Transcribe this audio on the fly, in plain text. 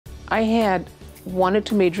I had wanted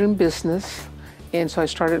to major in business, and so I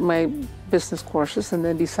started my business courses and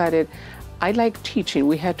then decided I like teaching.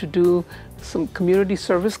 We had to do some community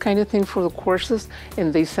service kind of thing for the courses,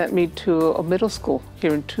 and they sent me to a middle school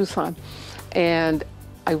here in Tucson. And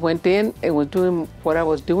I went in and was doing what I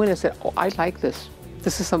was doing and said, oh, I like this.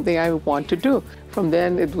 This is something I want to do. From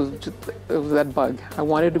then, it was that bug. I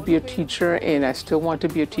wanted to be a teacher, and I still want to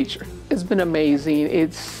be a teacher. It's been amazing.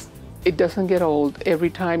 It doesn't get old. Every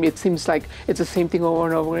time it seems like it's the same thing over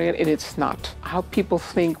and over again, and it's not. How people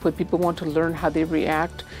think, what people want to learn, how they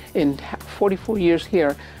react. In 44 years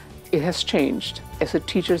here, it has changed. As a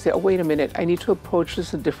teacher, say, oh, wait a minute, I need to approach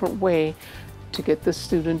this a different way to get the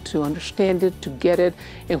student to understand it, to get it,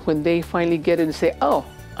 and when they finally get it and say, oh,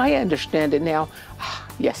 I understand it now,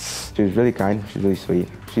 yes. She's really kind, she's really sweet.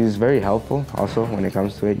 She's very helpful also when it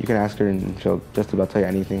comes to it. You can ask her and she'll just about tell you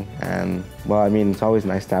anything. And well, I mean, it's always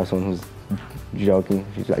nice to have someone who's joking.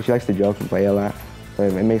 She likes to joke and play a lot. So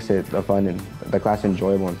it makes it fun and the class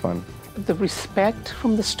enjoyable and fun. The respect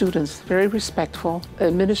from the students, very respectful.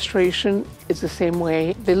 Administration is the same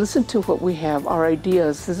way. They listen to what we have, our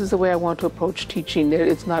ideas. This is the way I want to approach teaching.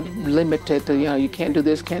 It's not limited to, you can't do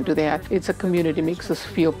this, can't do that. It's a community, makes us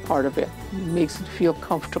feel part of it, makes it feel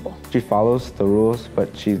comfortable. She follows the rules,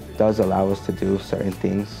 but she does allow us to do certain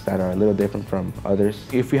things that are a little different from others.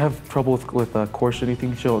 If we have trouble with a course or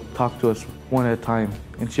anything, she'll talk to us one at a time.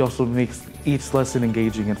 And she also makes each lesson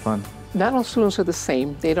engaging and fun. Not all students are the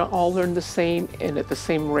same. They don't all learn the same and at the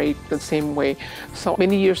same rate, the same way. So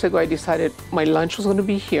many years ago, I decided my lunch was going to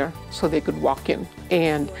be here so they could walk in.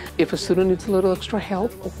 And if a student needs a little extra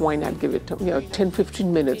help, why not give it to them? 10,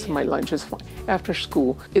 15 minutes, my lunch is fine. After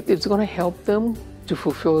school, it's going to help them to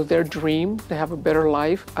fulfill their dream, to have a better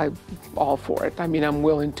life. I'm all for it. I mean, I'm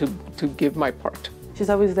willing to give my part. She's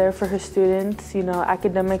always there for her students,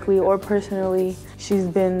 academically or personally. She's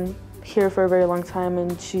been here for a very long time,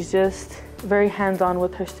 and she's just very hands-on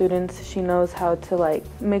with her students. She knows how to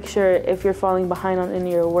make sure if you're falling behind on any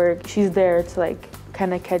of your work, she's there to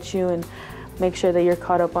kind of catch you and make sure that you're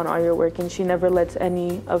caught up on all your work. And she never lets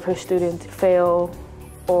any of her students fail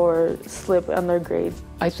or slip on their grades.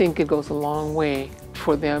 I think it goes a long way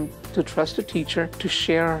for them to trust a teacher, to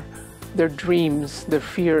share their dreams, their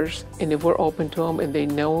fears, and if we're open to them and they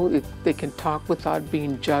know that they can talk without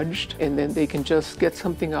being judged, and then they can just get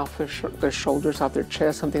something off their shoulders, off their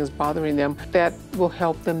chest, something that's bothering them, that will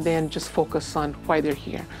help them then just focus on why they're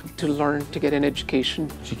here, to learn, to get an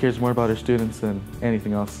education. She cares more about her students than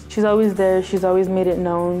anything else. She's always there. She's always made it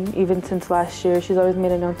known, even since last year. She's always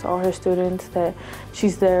made it known to all her students that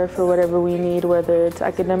she's there for whatever we need, whether it's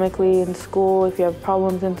academically in school, if you have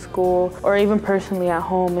problems in school, or even personally at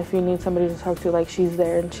home, if you need somebody to talk to, she's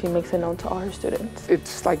there and she makes it known to all her students.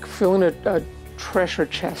 It's like filling a treasure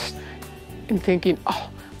chest and thinking, oh,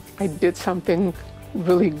 I did something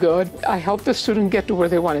really good. I helped the student get to where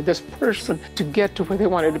they wanted, this person to get to where they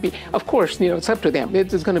wanted to be. Of course, it's up to them.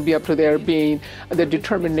 It's going to be up to their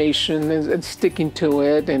determination and sticking to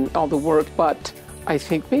it and all the work, but I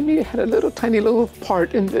think maybe I had a tiny little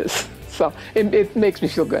part in this. So it makes me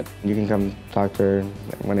feel good. You can come talk to her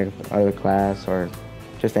when you're out of the class or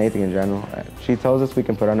just anything in general. She tells us we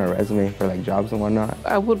can put on our resume for jobs and whatnot.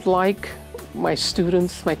 I would like my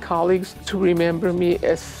students, my colleagues, to remember me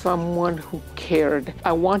as someone who cared.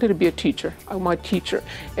 I wanted to be a teacher. I'm a teacher,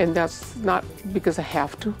 and that's not because I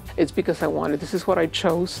have to. It's because I wanted. This is what I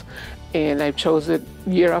chose, and I chose it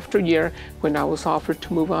year after year when I was offered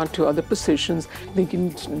to move on to other positions,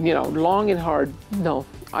 thinking, long and hard, no,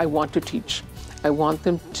 I want to teach. I want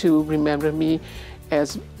them to remember me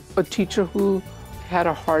as a teacher who had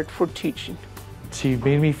a heart for teaching. She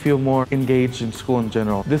made me feel more engaged in school in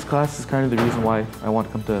general. This class is kind of the reason why I want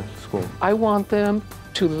to come to school. I want them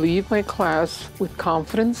to leave my class with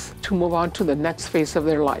confidence to move on to the next phase of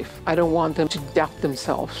their life. I don't want them to doubt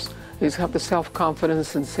themselves. They just have the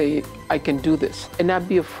self-confidence and say, I can do this, and not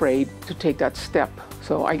be afraid to take that step.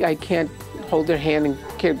 So I can't hold their hand and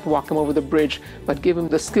can't walk them over the bridge, but give them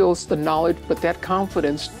the skills, the knowledge, but that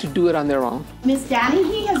confidence to do it on their own. Ms.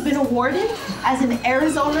 Danehy has been awarded as an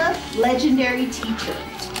Arizona Legendary Teacher.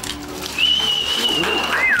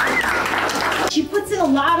 She puts in a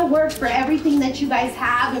lot of work for everything that you guys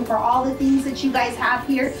have and for all the things that you guys have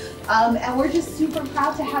here. And we're just super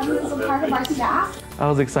proud to have you as a part of our staff. I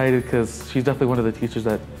was excited because she's definitely one of the teachers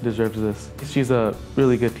that deserves this. She's a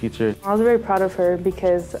really good teacher. I was very proud of her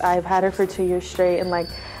because I've had her for 2 years straight, and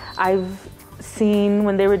I've seen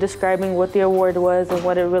when they were describing what the award was and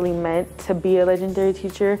what it really meant to be a legendary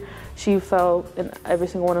teacher. She fell in every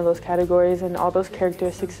single one of those categories and all those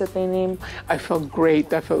characteristics that they named. I felt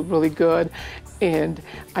great. I felt really good. And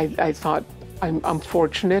I thought, I'm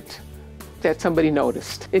fortunate that somebody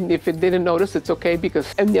noticed. And if it didn't notice, it's okay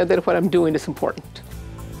because I know that what I'm doing is important.